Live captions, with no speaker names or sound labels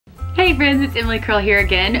Hey friends, it's Emily Curl here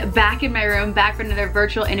again, back in my room, back for another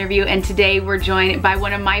virtual interview, and today we're joined by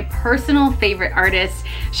one of my personal favorite artists.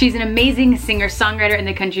 She's an amazing singer-songwriter in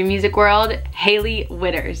the country music world, Hailey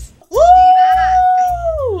Whitters. Woo!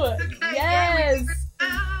 Yes!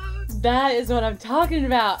 That is what I'm talking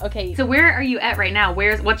about. Okay. So where are you at right now?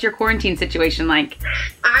 What's your quarantine situation like?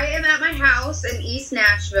 I am at my house in East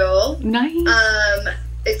Nashville. Nice.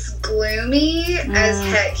 It's gloomy as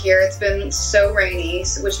heck here. It's been so rainy,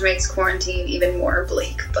 which makes quarantine even more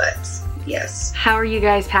bleak, but yes. How are you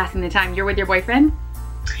guys passing the time? You're with your boyfriend?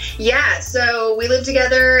 Yeah, so we live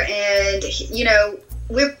together and, you know,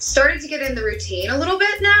 we've started to get in the routine a little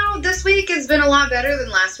bit now. This week has been a lot better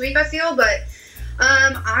than last week, I feel, but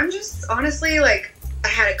I'm just honestly like, I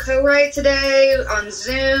had a co-write today on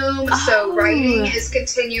Zoom, so writing is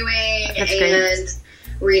continuing. That's and great.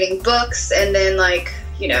 Reading books, and then like,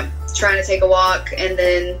 you know, trying to take a walk, and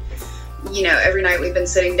then, you know, every night we've been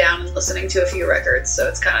sitting down and listening to a few records, so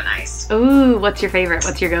it's kind of nice. Ooh, what's your favorite?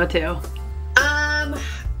 What's your go-to?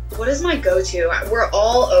 What is my go-to? We're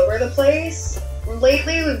all over the place.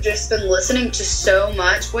 Lately, we've just been listening to so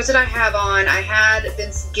much. What did I have on? I had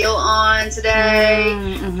Vince Gill on today.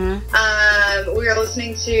 We were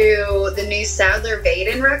listening to the new Sadler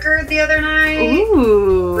Vaden record the other night.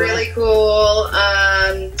 Ooh. Really cool.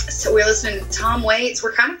 So we're listening to Tom Waits.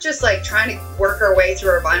 We're kind of just like trying to work our way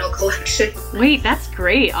through our vinyl collection. Wait, that's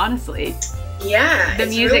great, honestly. Yeah. The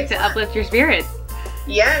music really to fun. uplift your spirits.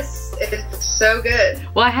 Yes, it's so good.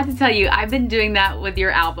 Well, I have to tell you, I've been doing that with your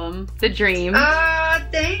album, The Dream.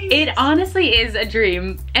 Thanks. It honestly is a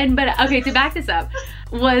dream. But okay, to back this up,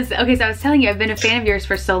 so I was telling you, I've been a fan of yours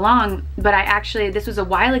for so long, but this was a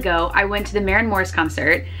while ago, I went to the Maren Morris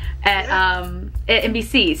concert at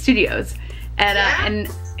NBC Studios. And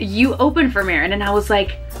you opened for Maren, and I was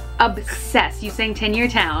like obsessed. You sang 10 Year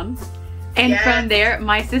Town. And from there,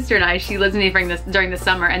 my sister and I, she lives with me during the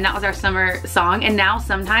summer, and that was our summer song. And now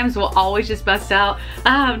sometimes we'll always just bust out,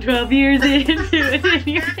 I'm 12 years into it. That's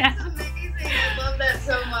amazing. I love that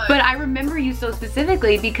so much. But I remember you so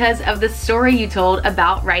specifically because of the story you told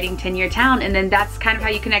about writing 10 Year Town, and then that's kind of how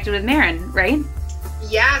you connected with Maren, right?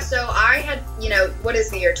 Yeah, so I had, you know, what is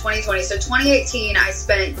the year? 2020. So 2018, I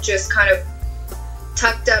spent just kind of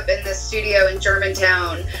tucked up in the studio in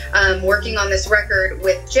Germantown, working on this record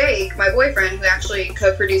with Jake, my boyfriend, who actually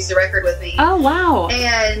co-produced the record with me. Oh, wow.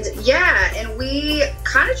 And yeah, and we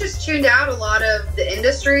kind of just tuned out a lot of the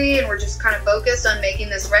industry, and we're just kind of focused on making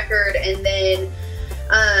this record. And then,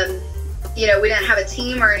 you know, we didn't have a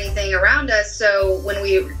team or anything around us, so when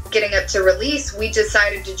we were getting up to release, we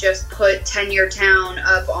decided to just put 10 Year Town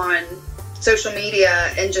up on social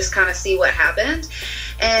media and just kind of see what happened.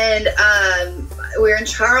 And we were in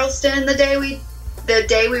Charleston the day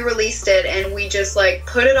we released it, and we just like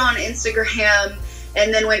put it on Instagram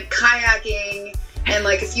and then went kayaking, and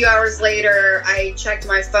like a few hours later I checked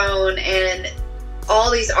my phone and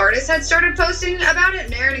all these artists had started posting about it,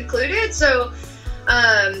 Maren included. So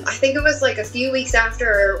I think it was like a few weeks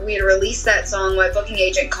after we had released that song, my booking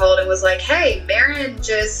agent called and was like, hey, Maren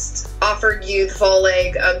just offered you the fall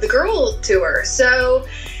leg of the Girl Tour. So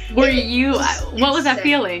what was that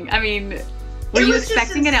feeling? I mean, were you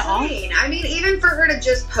expecting it at all? I mean, even for her to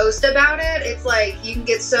just post about it, it's like you can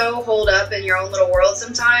get so holed up in your own little world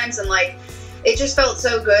sometimes, and like it just felt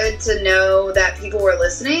so good to know that people were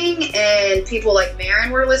listening and people like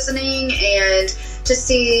Maren were listening, and to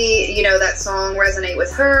see, you know, that song resonate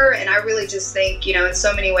with her. And I really just think, you know, in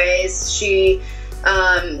so many ways she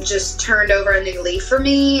just turned over a new leaf for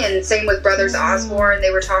me. And same with Brothers Osborne.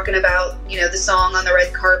 They were talking about, you know, the song on the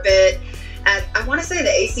red carpet at, I want to say, the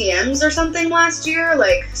ACMs or something last year.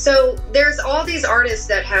 Like, so there's all these artists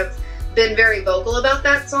that have been very vocal about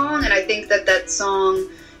that song, and I think that song,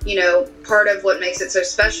 you know, part of what makes it so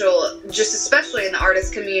special, just especially in the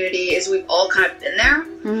artist community, is we've all kind of been there.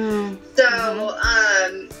 So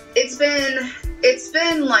it's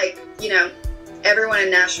been like, you know, everyone in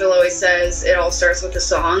Nashville always says it all starts with the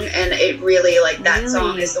song, and it really, like, that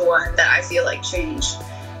song is the one that I feel like changed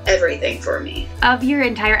everything for me. Of your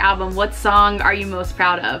entire album, what song are you most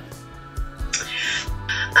proud of?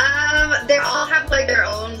 They all have like their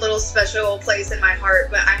own little special place in my heart,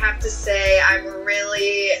 but I have to say I'm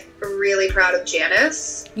really, really proud of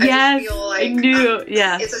Janice. Yes, I just feel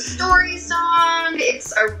like it's a story song.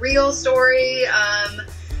 It's a real story.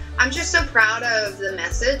 I'm just so proud of the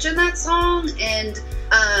message in that song, and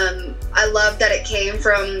I love that it came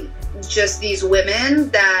from just these women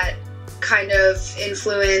that kind of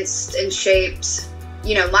influenced and shaped,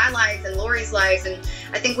 you know, my life and Lori's life. And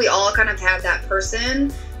I think we all kind of have that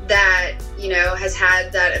person that, you know, has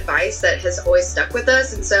had that advice that has always stuck with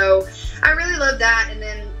us. And so I really love that. And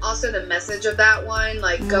then also the message of that one,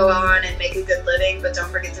 like go on and make a good living, but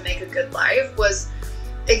don't forget to make a good life, was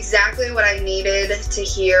exactly what I needed to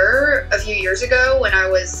hear a few years ago when I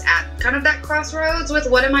was at kind of that crossroads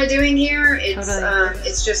with what am I doing here.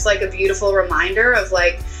 It's just like a beautiful reminder of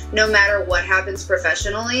like, no matter what happens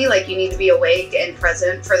professionally, like you need to be awake and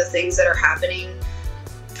present for the things that are happening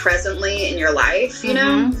presently in your life, you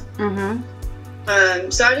know?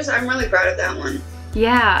 So I'm really proud of that one.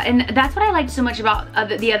 Yeah, and that's what I liked so much about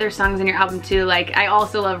the other songs in your album too. Like, I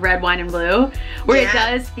also love Red, Wine, and Blue, where it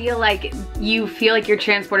does feel like you're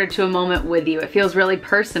transported to a moment with you. It feels really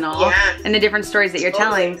personal, and the different stories that you're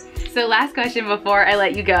telling. So last question before I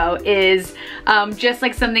let you go is just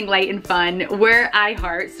like something light and fun. Where I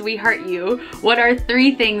heart, so we heart you. What are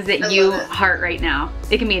 3 things that you heart right now?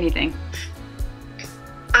 It can be anything.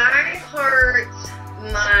 I heart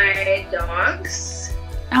my dogs.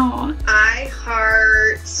 Oh. I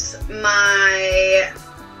heart my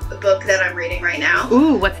book that I'm reading right now.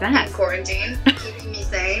 Ooh, what's that? In quarantine, keeping me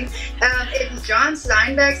sane. It's John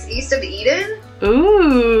Steinbeck's East of Eden.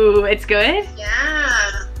 Ooh, it's good? Yeah.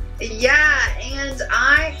 Yeah, and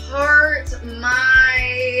I heart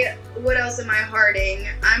my, what else am I hearting?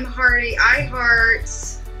 I heart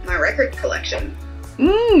my record collection.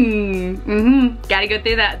 Gotta go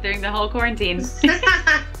through that during the whole quarantine.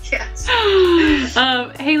 Yes.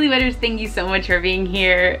 Hailey Whitters, thank you so much for being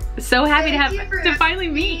here. So happy to finally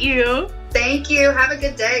meet you. Thank you. Have a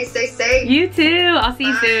good day. Stay safe. You too. I'll see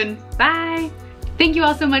you soon. Bye. Thank you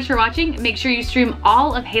all so much for watching. Make sure you stream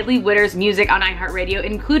all of Hailey Whitters' music on iHeartRadio,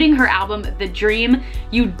 including her album, The Dream.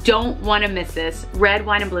 You don't want to miss this. Red,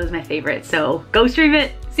 Wine, and Blue is my favorite, so go stream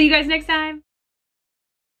it. See you guys next time.